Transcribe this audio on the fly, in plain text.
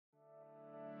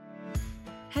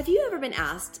Have you ever been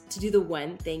asked to do the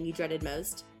one thing you dreaded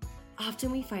most?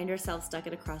 Often we find ourselves stuck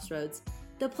at a crossroads,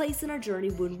 the place in our journey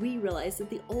when we realize that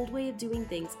the old way of doing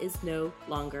things is no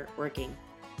longer working.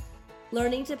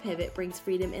 Learning to pivot brings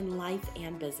freedom in life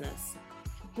and business.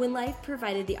 When life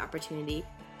provided the opportunity,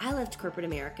 I left corporate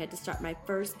America to start my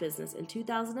first business in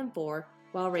 2004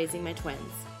 while raising my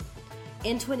twins.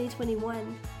 In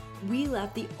 2021, we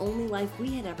left the only life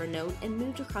we had ever known and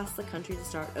moved across the country to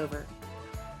start over.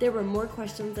 There were more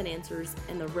questions than answers,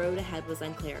 and the road ahead was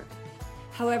unclear.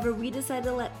 However, we decided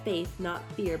to let faith, not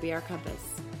fear, be our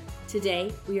compass.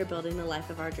 Today, we are building the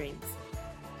life of our dreams.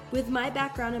 With my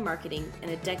background in marketing and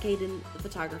a decade in the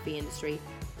photography industry,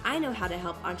 I know how to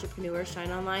help entrepreneurs shine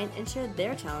online and share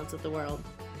their talents with the world.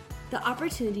 The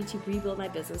opportunity to rebuild my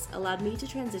business allowed me to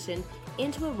transition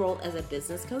into a role as a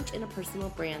business coach and a personal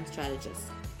brand strategist.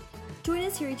 Join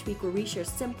us here each week where we share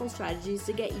simple strategies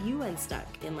to get you unstuck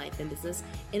in life and business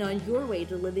and on your way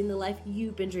to living the life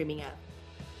you've been dreaming of.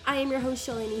 I am your host,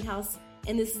 Shalini House,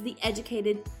 and this is the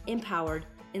Educated, Empowered,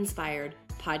 Inspired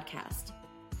podcast.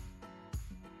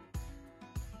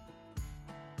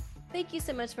 Thank you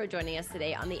so much for joining us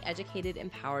today on the Educated,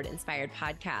 Empowered, Inspired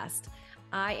podcast.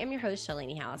 I am your host,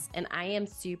 Shalini House, and I am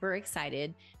super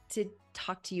excited to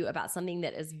talk to you about something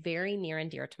that is very near and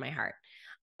dear to my heart.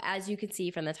 As you can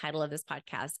see from the title of this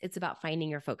podcast, it's about finding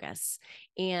your focus.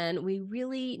 And we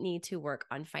really need to work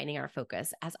on finding our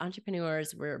focus. As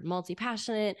entrepreneurs, we're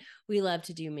multi-passionate. We love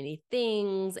to do many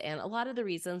things. And a lot of the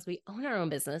reasons we own our own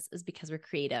business is because we're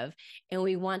creative and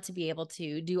we want to be able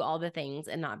to do all the things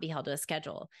and not be held to a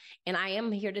schedule. And I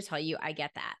am here to tell you, I get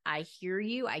that. I hear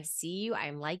you. I see you.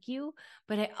 I'm like you.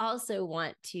 But I also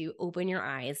want to open your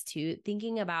eyes to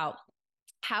thinking about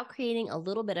how creating a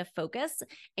little bit of focus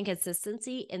and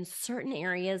consistency in certain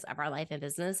areas of our life and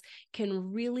business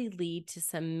can really lead to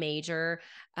some major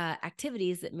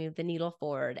activities that move the needle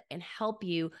forward and help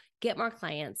you get more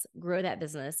clients, grow that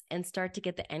business, and start to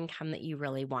get the income that you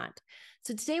really want.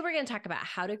 So today we're going to talk about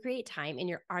how to create time in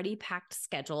your already packed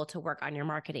schedule to work on your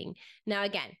marketing. Now,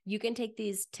 again, you can take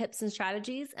these tips and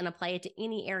strategies and apply it to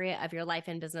any area of your life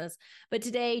and business. But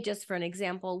today, just for an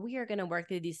example, we are going to work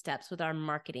through these steps with our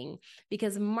marketing,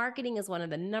 because marketing is one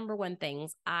of the number one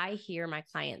things I hear my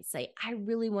clients say, I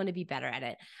really want to be better at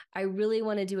it. I really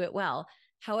want to do it well.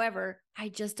 However, I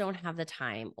just don't have the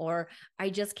time, or I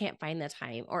just can't find the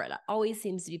time, or it always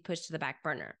seems to be pushed to the back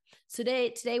burner. So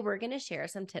today we're going to share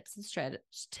some tips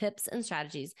and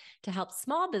strategies to help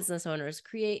small business owners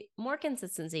create more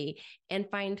consistency and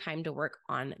find time to work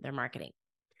on their marketing.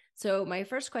 So my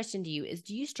first question to you is,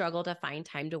 do you struggle to find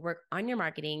time to work on your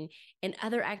marketing and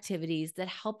other activities that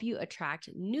help you attract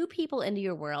new people into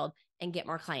your world and get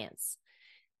more clients?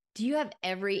 Do you have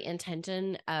every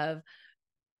intention of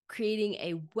creating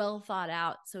a well thought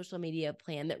out social media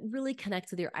plan that really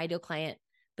connects with your ideal client,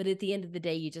 but at the end of the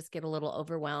day, you just get a little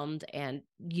overwhelmed and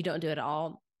you don't do it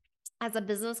all? As a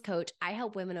business coach, I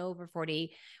help women over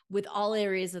 40 with all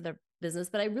areas of their business,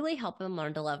 but I really help them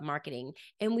learn to love marketing.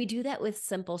 And we do that with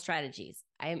simple strategies.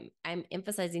 I'm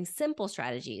emphasizing simple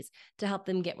strategies to help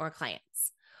them get more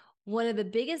clients. One of the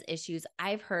biggest issues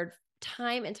I've heard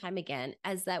time and time again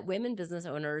is that women business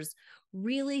owners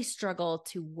really struggle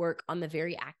to work on the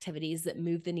very activities that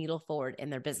move the needle forward in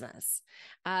their business.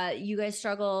 You guys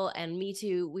struggle, and me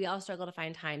too. We all struggle to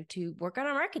find time to work on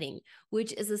our marketing,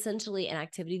 which is essentially an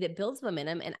activity that builds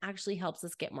momentum and actually helps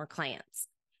us get more clients.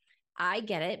 I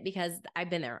get it because I've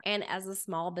been there. And as a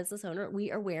small business owner,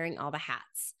 we are wearing all the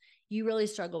hats. You really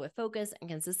struggle with focus and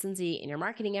consistency in your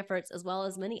marketing efforts, as well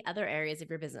as many other areas of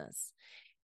your business.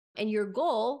 And your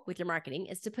goal with your marketing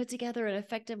is to put together an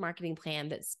effective marketing plan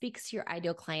that speaks to your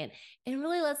ideal client and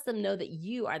really lets them know that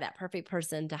you are that perfect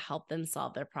person to help them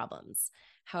solve their problems.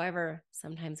 However,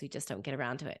 sometimes we just don't get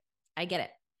around to it. I get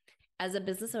it. As a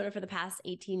business owner for the past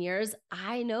 18 years,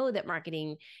 I know that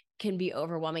marketing can be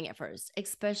overwhelming at first,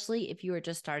 especially if you are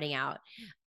just starting out.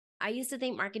 I used to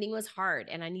think marketing was hard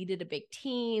and I needed a big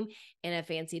team and a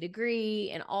fancy degree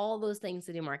and all those things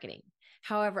to do marketing.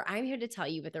 However, I'm here to tell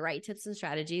you, with the right tips and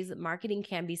strategies, marketing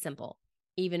can be simple,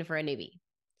 even for a newbie.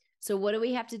 So what do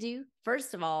we have to do?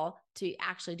 First of all, to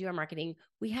actually do our marketing,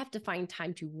 we have to find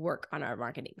time to work on our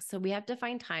marketing. So we have to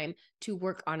find time to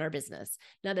work on our business.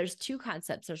 Now, there's two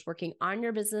concepts. There's working on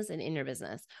your business and in your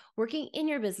business. Working in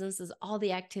your business is all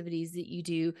the activities that you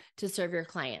do to serve your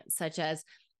clients, such as,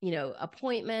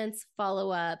 appointments,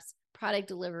 follow-ups, product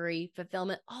delivery,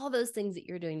 fulfillment, all those things that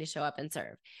you're doing to show up and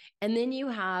serve. And then you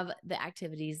have the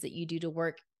activities that you do to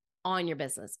work on your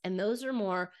business. And those are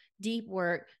more deep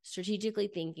work, strategically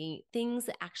thinking, things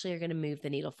that actually are going to move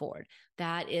the needle forward.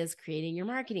 That is creating your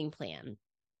marketing plan,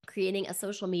 creating a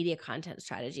social media content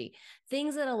strategy,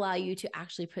 things that allow you to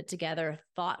actually put together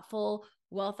thoughtful,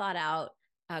 well thought out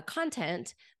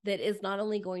content that is not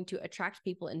only going to attract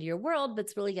people into your world, but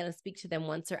it's really going to speak to them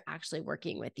once they're actually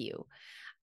working with you.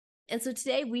 And so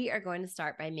today we are going to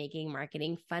start by making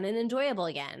marketing fun and enjoyable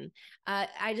again.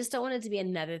 I just don't want it to be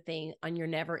another thing on your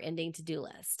never ending to-do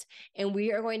list. And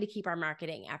we are going to keep our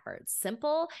marketing efforts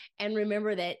simple and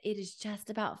remember that it is just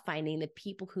about finding the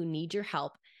people who need your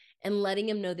help and letting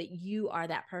them know that you are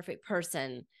that perfect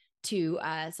person to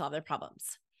solve their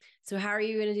problems. So how are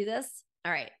you going to do this?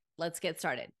 All right, let's get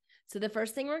started. So the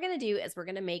first thing we're going to do is we're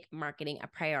going to make marketing a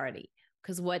priority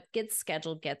because what gets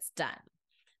scheduled gets done.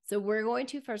 So we're going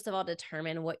to, first of all,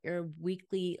 determine what your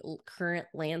weekly current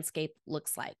landscape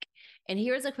looks like. And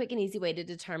here's a quick and easy way to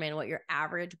determine what your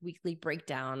average weekly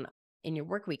breakdown in your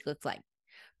work week looks like.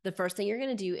 The first thing you're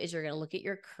going to do is you're going to look at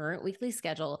your current weekly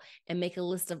schedule and make a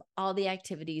list of all the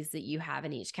activities that you have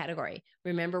in each category.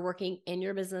 Remember, working in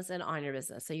your business and on your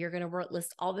business. So you're going to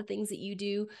list all the things that you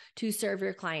do to serve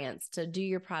your clients, to do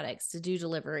your products, to do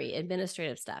delivery,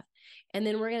 administrative stuff. And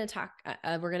then we're going to talk,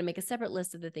 we're going to make a separate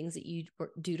list of the things that you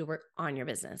do to work on your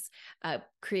business,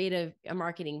 create a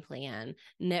marketing plan,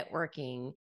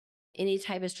 networking, any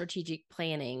type of strategic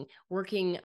planning,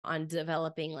 working on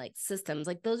developing like systems.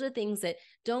 Like those are things that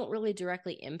don't really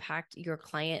directly impact your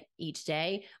client each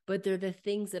day, but they're the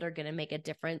things that are going to make a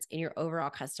difference in your overall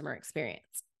customer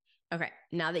experience. Okay,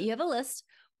 now that you have a list,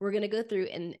 we're going to go through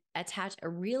and attach a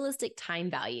realistic time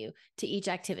value to each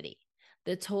activity,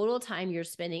 the total time you're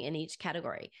spending in each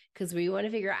category, because we want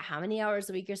to figure out how many hours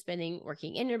a week you're spending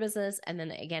working in your business. And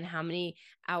then again, how many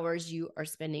hours you are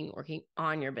spending working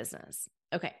on your business.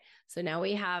 Okay, so now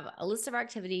we have a list of our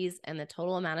activities and the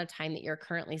total amount of time that you're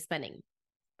currently spending.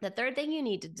 The third thing you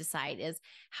need to decide is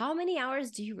how many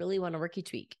hours do you really want to work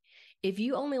each week? If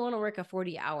you only want to work a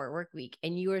 40-hour work week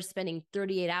and you are spending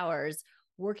 38 hours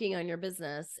working on your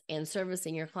business and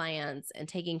servicing your clients and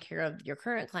taking care of your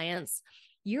current clients,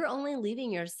 you're only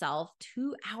leaving yourself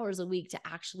 2 hours a week to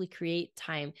actually create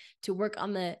time to work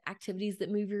on the activities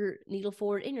that move your needle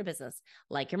forward in your business,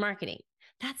 like your marketing.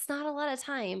 That's not a lot of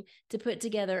time to put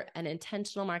together an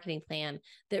intentional marketing plan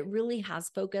that really has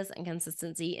focus and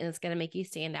consistency, and it's going to make you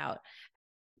stand out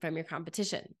from your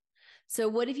competition. So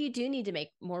what if you do need to make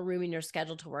more room in your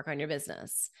schedule to work on your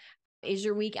business? Is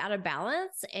your week out of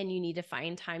balance and you need to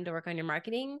find time to work on your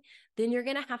marketing? Then you're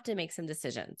going to have to make some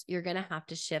decisions. You're going to have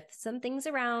to shift some things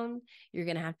around. You're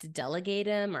going to have to delegate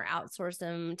them or outsource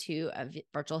them to a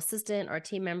virtual assistant or a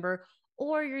team member,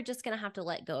 or you're just going to have to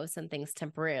let go of some things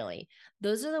temporarily.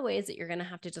 Those are the ways that you're going to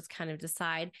have to just kind of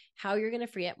decide how you're going to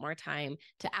free up more time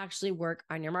to actually work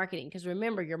on your marketing. Because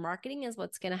remember, your marketing is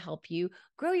what's going to help you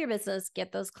grow your business,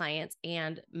 get those clients,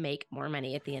 and make more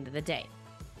money at the end of the day.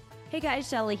 Hey guys,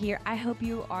 Shelly here. I hope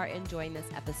you are enjoying this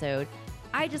episode.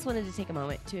 I just wanted to take a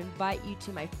moment to invite you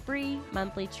to my free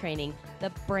monthly training, the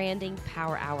Branding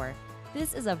Power Hour.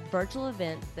 This is a virtual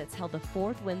event that's held the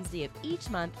fourth Wednesday of each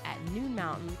month at noon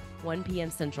Mountain, 1 p.m.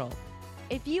 Central.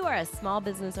 If you are a small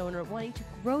business owner wanting to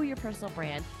grow your personal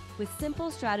brand with simple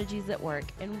strategies that work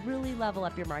and really level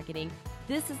up your marketing,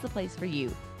 this is the place for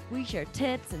you. We share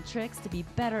tips and tricks to be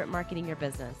better at marketing your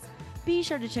business. Be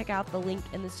sure to check out the link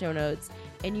in the show notes,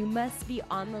 and you must be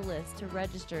on the list to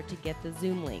register to get the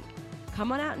Zoom link.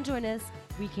 Come on out and join us.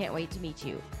 We can't wait to meet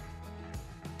you.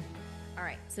 All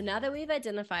right, so now that we've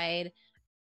identified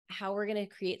how we're going to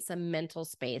create some mental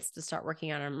space to start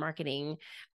working on our marketing,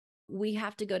 we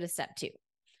have to go to step 2.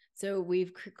 So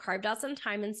we've carved out some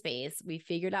time and space. We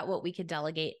figured out what we could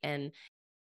delegate and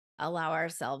allow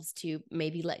ourselves to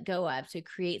maybe let go of to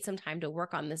create some time to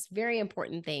work on this very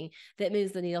important thing that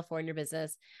moves the needle forward in your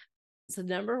business. So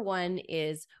number 1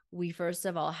 is we first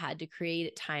of all had to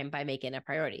create time by making a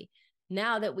priority.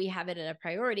 Now that we have it in a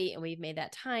priority and we've made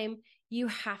that time, you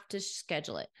have to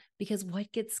schedule it, because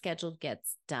what gets scheduled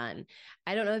gets done.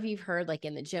 I don't know if you've heard, like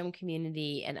in the gym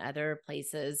community and other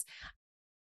places,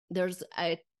 there's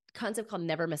a concept called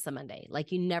never miss a Monday.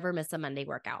 Like you never miss a Monday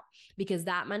workout, because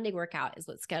that Monday workout is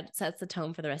what sets the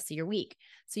tone for the rest of your week.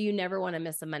 So you never want to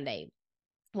miss a Monday.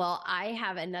 Well, I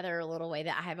have another little way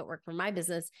that I have it work for my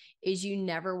business is you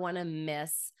never want to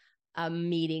miss a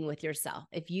meeting with yourself.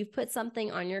 If you've put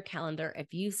something on your calendar,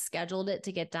 if you scheduled it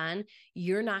to get done,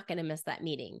 you're not going to miss that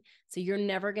meeting. So you're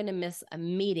never going to miss a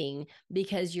meeting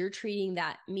because you're treating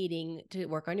that meeting to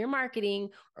work on your marketing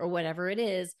or whatever it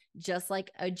is, just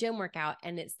like a gym workout.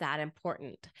 And it's that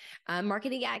important.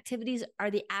 Marketing activities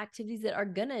are the activities that are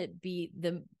going to be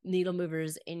the needle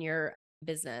movers in your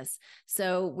business.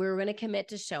 So we're going to commit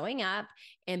to showing up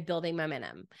and building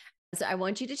momentum. So I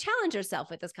want you to challenge yourself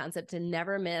with this concept to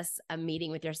never miss a meeting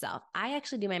with yourself. I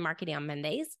actually do my marketing on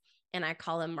Mondays, and I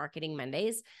call them Marketing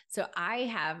Mondays. So I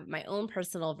have my own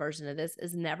personal version of this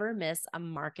is never miss a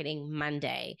Marketing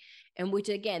Monday. And which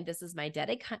again, this is my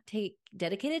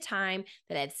dedicated time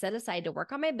that I'd set aside to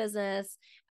work on my business.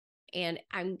 And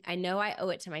I know I owe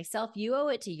it to myself. You owe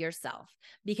it to yourself,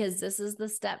 because this is the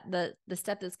step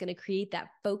that's going to create that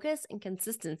focus and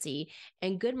consistency.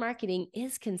 And good marketing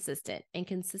is consistent, and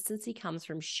consistency comes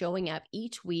from showing up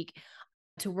each week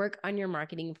to work on your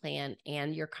marketing plan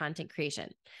and your content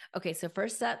creation. Okay, so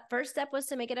first step was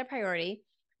to make it a priority.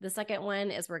 The second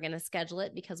one is we're going to schedule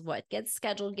it, because what gets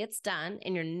scheduled gets done,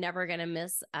 and you're never going to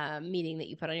miss a meeting that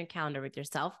you put on your calendar with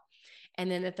yourself. And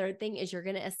then the third thing is you're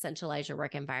going to essentialize your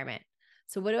work environment.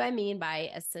 So what do I mean by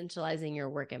essentializing your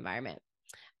work environment?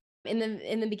 In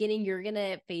the beginning, you're going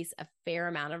to face a fair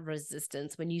amount of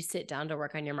resistance when you sit down to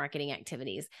work on your marketing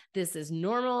activities. This is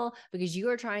normal because you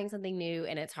are trying something new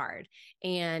and it's hard.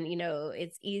 And,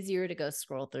 it's easier to go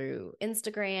scroll through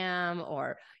Instagram,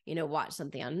 or, watch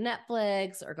something on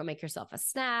Netflix, or go make yourself a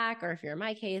snack. Or if you're in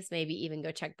my case, maybe even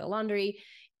go check the laundry.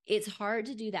 It's hard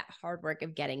to do that hard work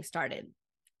of getting started.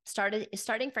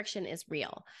 Starting friction is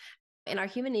real. And our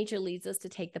human nature leads us to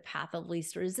take the path of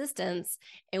least resistance,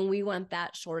 and we want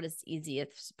that shortest,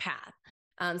 easiest path.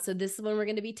 So this is when we're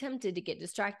going to be tempted to get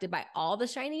distracted by all the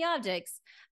shiny objects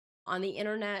on the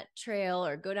internet trail,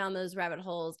 or go down those rabbit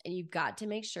holes. And you've got to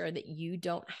make sure that you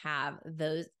don't have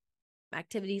those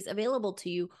activities available to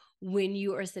you when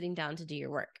you are sitting down to do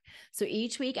your work. So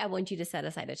each week, I want you to set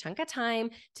aside a chunk of time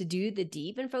to do the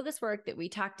deep and focused work that we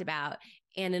talked about.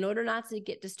 And in order not to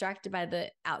get distracted by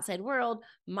the outside world,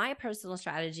 my personal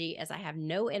strategy is I have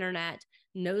no internet,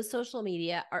 no social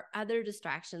media, or other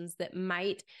distractions that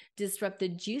might disrupt the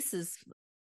juices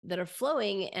that are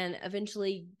flowing and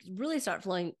eventually really start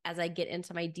flowing as I get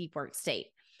into my deep work state.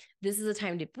 This is a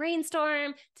time to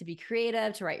brainstorm, to be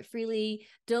creative, to write freely.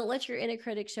 Don't let your inner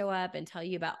critic show up and tell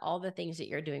you about all the things that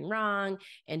you're doing wrong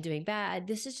and doing bad.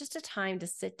 This is just a time to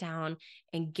sit down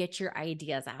and get your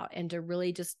ideas out, and to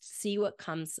really just see what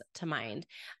comes to mind.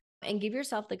 And give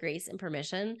yourself the grace and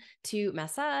permission to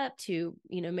mess up, to,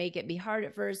 make it be hard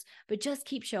at first, but just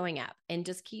keep showing up,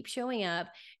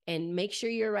 and make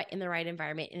sure you're right in the right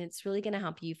environment. And it's really going to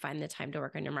help you find the time to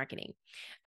work on your marketing.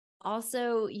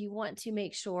 Also, you want to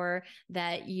make sure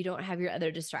that you don't have your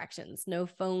other distractions, no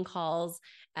phone calls.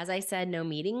 As I said, no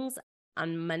meetings.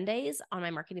 On Mondays, on my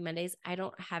Marketing Mondays, I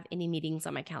don't have any meetings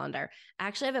on my calendar. I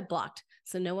actually have it blocked,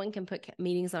 so no one can put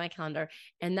meetings on my calendar.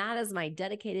 And that is my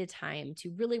dedicated time to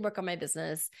really work on my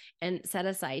business and set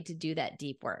aside to do that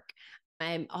deep work.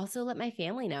 I also let my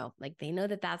family know, like they know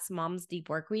that that's mom's deep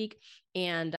work week.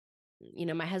 And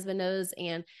my husband knows,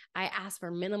 and I ask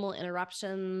for minimal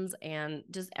interruptions and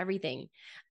just everything.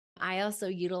 I also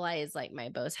utilize like my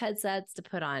Bose headsets to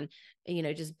put on,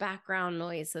 just background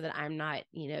noise, so that I'm not,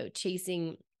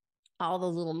 chasing all the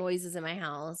little noises in my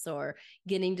house, or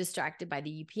getting distracted by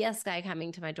the UPS guy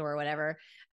coming to my door, or whatever.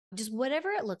 Just whatever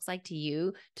it looks like to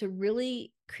you, to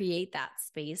really create that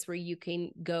space where you can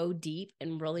go deep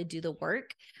and really do the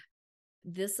work.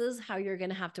 This is how you're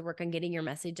going to have to work on getting your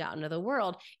message out into the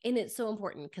world. And it's so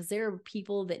important, because there are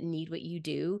people that need what you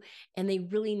do, and they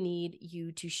really need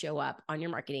you to show up on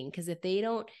your marketing. Because if they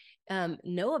don't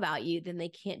know about you, then they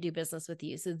can't do business with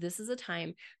you. So this is a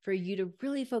time for you to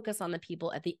really focus on the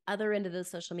people at the other end of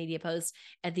those social media posts,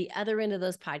 at the other end of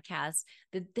those podcasts,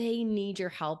 that they need your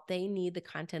help. They need the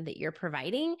content that you're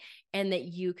providing, and that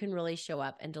you can really show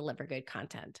up and deliver good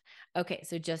content. Okay,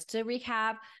 so just to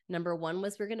recap, number one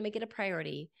was we're going to make it a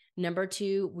priority. Number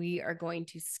two, we are going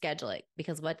to schedule it,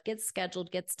 because what gets scheduled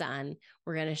gets done.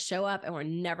 We're going to show up, and we're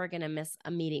never going to miss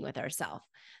a meeting with ourselves.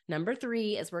 Number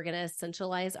three is we're going to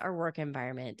essentialize our work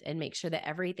environment and make sure that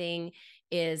everything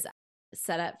is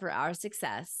set up for our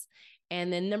success.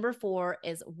 And then number four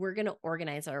is we're going to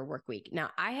organize our work week. Now,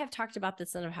 I have talked about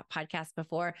this in a podcast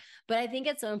before, but I think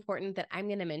it's so important that I'm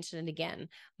going to mention it again.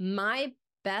 My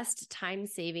best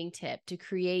time-saving tip to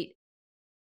create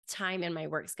time in my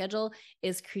work schedule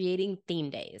is creating theme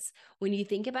days. When you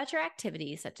think about your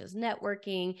activities, such as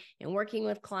networking and working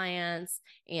with clients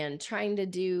and trying to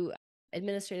do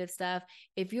administrative stuff,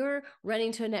 if you're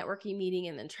running to a networking meeting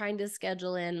and then trying to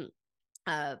schedule in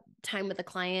time with a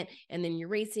client, and then you're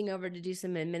racing over to do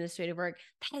some administrative work,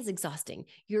 that is exhausting.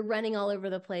 You're running all over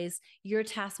the place. You're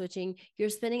task switching. You're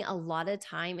spending a lot of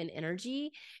time and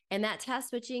energy. And that task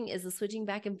switching is the switching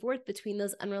back and forth between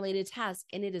those unrelated tasks.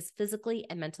 And it is physically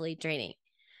and mentally draining.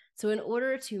 So in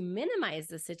order to minimize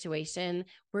the situation,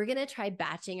 we're going to try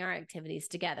batching our activities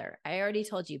together. I already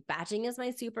told you, batching is my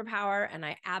superpower, and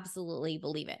I absolutely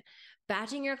believe it.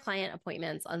 Batching your client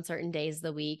appointments on certain days of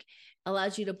the week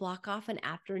allows you to block off an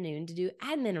afternoon to do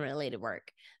admin related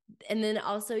work. And then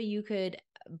also you could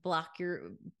batch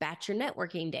your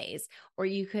networking days, or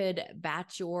you could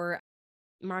batch your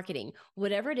marketing,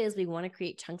 whatever it is. We want to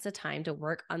create chunks of time to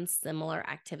work on similar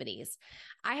activities.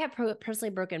 I have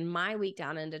personally broken my week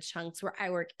down into chunks where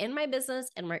I work in my business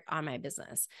and work on my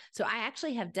business. So I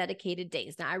actually have dedicated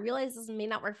days. Now I realize this may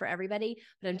not work for everybody,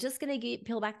 but I'm just going to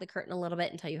peel back the curtain a little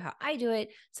bit and tell you how I do it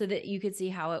so that you could see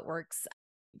how it works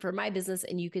for my business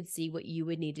and you could see what you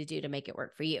would need to do to make it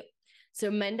work for you. So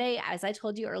Monday, as I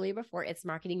told you earlier before, it's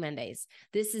Marketing Mondays.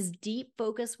 This is deep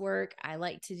focus work. I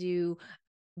like to do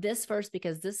this first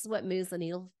because this is what moves the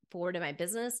needle forward in my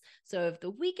business. So if the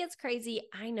week gets crazy,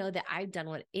 I know that I've done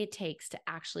what it takes to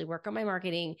actually work on my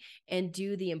marketing and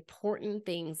do the important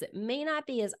things that may not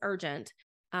be as urgent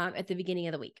at the beginning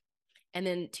of the week. And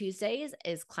then Tuesdays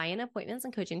is client appointments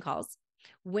and coaching calls.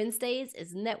 Wednesdays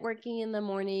is networking in the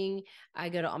morning. I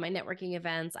go to all my networking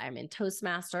events. I'm in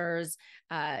Toastmasters,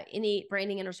 any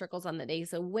branding inner circles on the day.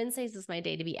 So Wednesdays is my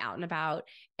day to be out and about.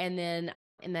 And then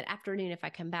in that afternoon, if I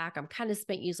come back, I'm kind of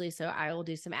spent usually, so I will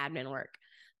do some admin work.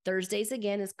 Thursdays,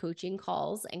 again, is coaching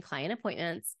calls and client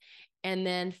appointments. And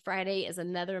then Friday is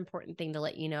another important thing to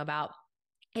let you know about.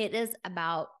 It is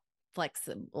about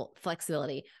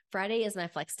flexibility. Friday is my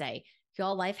flex day.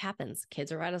 Y'all, life happens.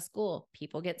 Kids are out of school.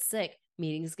 People get sick.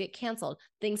 Meetings get canceled.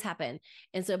 Things happen.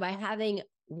 And so by having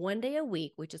one day a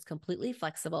week, which is completely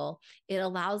flexible, it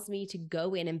allows me to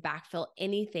go in and backfill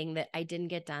anything that I didn't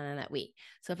get done in that week.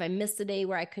 So if I missed a day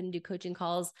where I couldn't do coaching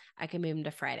calls, I can move them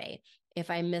to Friday. If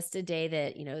I missed a day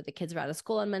that, the kids were out of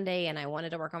school on Monday and I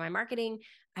wanted to work on my marketing,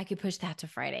 I could push that to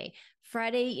Friday.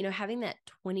 Friday, having that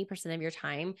 20% of your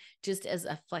time just as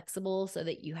a flexible so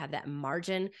that you have that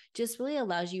margin just really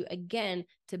allows you, again,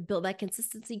 to build that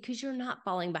consistency because you're not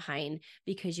falling behind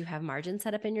because you have margin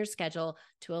set up in your schedule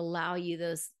to allow you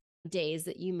those days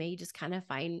that you may just kind of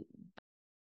find,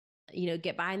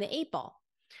 get behind the 8 ball.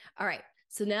 All right.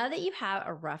 So now that you have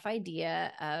a rough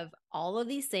idea of all of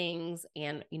these things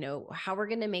and, how we're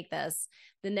going to make this,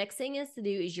 the next thing is to do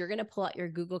is you're going to pull out your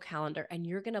Google Calendar and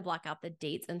you're going to block out the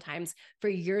dates and times for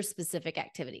your specific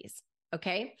activities.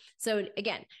 Okay. So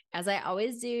again, as I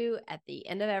always do at the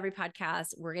end of every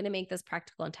podcast, we're going to make this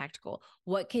practical and tactical.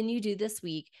 What can you do this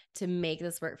week to make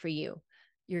this work for you?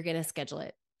 You're going to schedule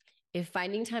it. If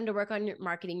finding time to work on your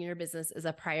marketing in your business is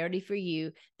a priority for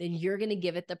you, then you're going to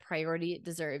give it the priority it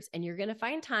deserves. And you're going to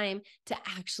find time to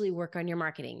actually work on your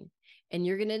marketing. And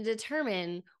you're going to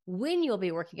determine when you'll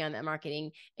be working on that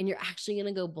marketing. And you're actually going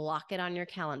to go block it on your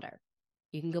calendar.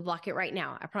 You can go block it right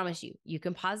now. I promise you. You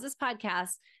can pause this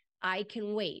podcast. I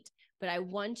can wait. But I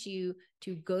want you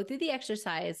to go through the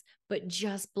exercise, but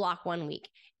just block 1 week.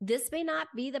 This may not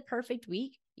be the perfect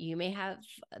week. You may have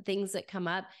things that come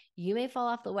up. You may fall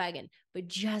off the wagon, but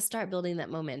just start building that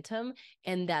momentum.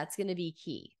 And that's going to be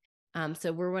key.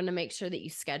 So we're going to make sure that you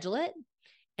schedule it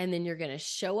and then you're going to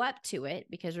show up to it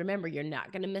because remember, you're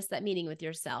not going to miss that meeting with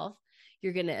yourself.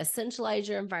 You're going to essentialize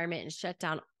your environment and shut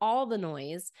down all the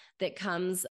noise that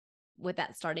comes with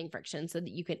that starting friction so that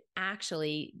you can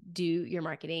actually do your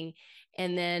marketing.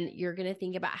 And then you're going to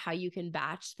think about how you can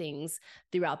batch things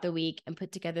throughout the week and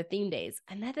put together theme days.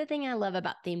 Another thing I love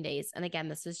about theme days, and again,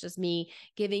 this is just me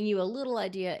giving you a little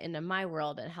idea into my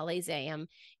world and how lazy I am,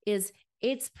 is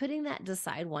it's putting that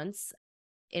decide once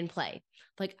in play.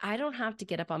 Like I don't have to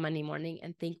get up on Monday morning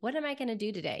and think, what am I going to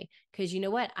do today? Because you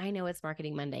know what? I know it's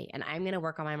Marketing Monday and I'm going to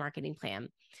work on my marketing plan.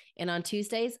 And on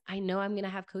Tuesdays, I know I'm going to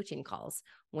have coaching calls.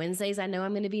 Wednesdays, I know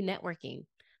I'm going to be networking.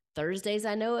 Thursdays,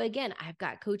 I know, again, I've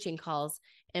got coaching calls,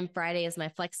 and Friday is my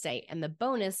flex day. And the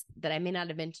bonus that I may not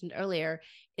have mentioned earlier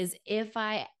is if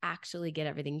I actually get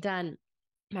everything done,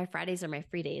 my Fridays are my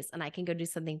free days and I can go do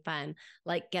something fun,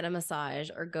 like get a massage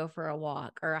or go for a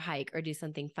walk or a hike or do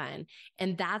something fun.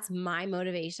 And that's my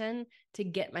motivation to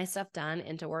get my stuff done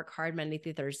and to work hard Monday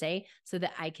through Thursday so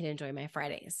that I can enjoy my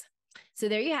Fridays. So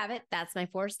there you have it. That's my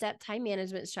 4-step time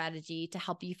management strategy to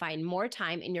help you find more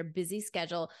time in your busy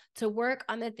schedule to work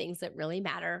on the things that really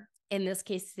matter. In this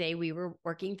case today, we were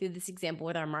working through this example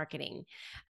with our marketing.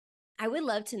 I would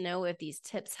love to know if these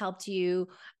tips helped you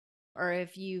or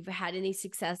if you've had any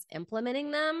success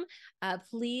implementing them.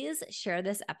 Please share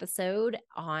this episode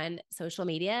on social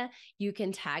media. You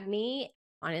can tag me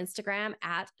on Instagram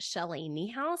at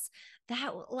Shalane House.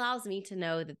 That allows me to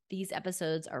know that these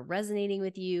episodes are resonating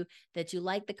with you, that you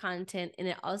like the content, and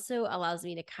it also allows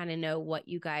me to kind of know what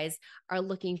you guys are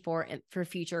looking for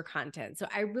future content. So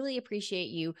I really appreciate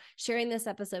you sharing this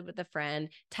episode with a friend,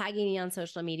 tagging me on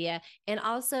social media, and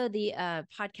also the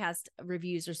podcast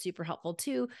reviews are super helpful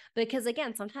too, because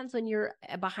again, sometimes when you're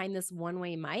behind this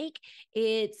one-way mic,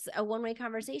 it's a one-way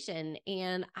conversation,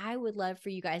 and I would love for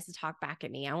you guys to talk back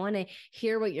at me. I want to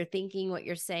hear what you're thinking, what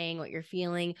you're saying, what you're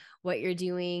feeling, what you're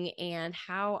doing, and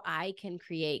how I can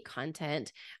create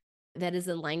content that is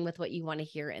in line with what you want to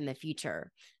hear in the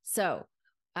future. So,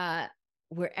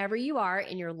 wherever you are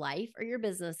in your life or your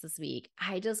business this week,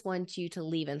 I just want you to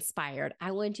leave inspired.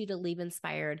 I want you to leave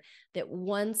inspired that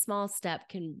one small step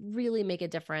can really make a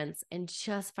difference, and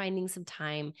just finding some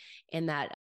time in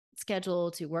that schedule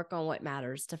to work on what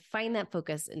matters, to find that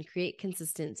focus and create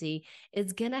consistency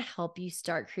is going to help you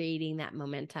start creating that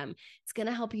momentum. It's going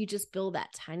to help you just build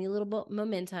that tiny little bit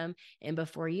momentum. And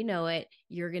before you know it,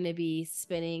 you're going to be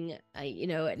spinning,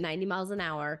 at 90 miles an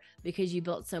hour because you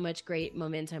built so much great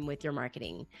momentum with your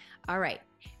marketing. All right.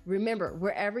 Remember,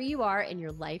 wherever you are in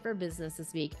your life or business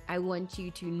this week, I want you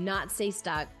to not stay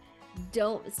stuck.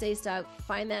 Don't stay stuck.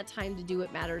 Find that time to do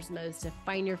what matters most, to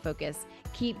find your focus,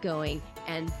 keep going,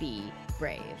 and be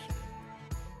brave.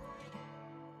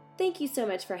 Thank you so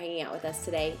much for hanging out with us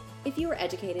today. If you were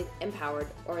educated, empowered,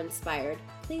 or inspired,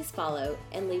 please follow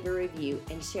and leave a review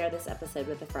and share this episode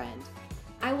with a friend.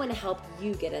 I want to help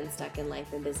you get unstuck in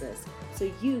life and business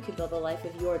so you can build the life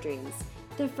of your dreams.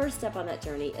 The first step on that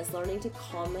journey is learning to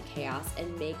calm the chaos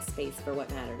and make space for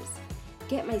what matters.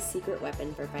 Get my secret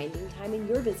weapon for finding time in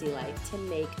your busy life to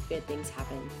make good things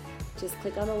happen. Just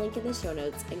click on the link in the show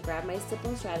notes and grab my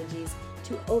simple strategies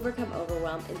to overcome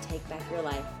overwhelm and take back your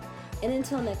life. And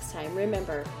until next time,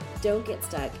 remember, don't get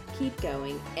stuck, keep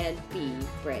going, and be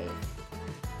brave.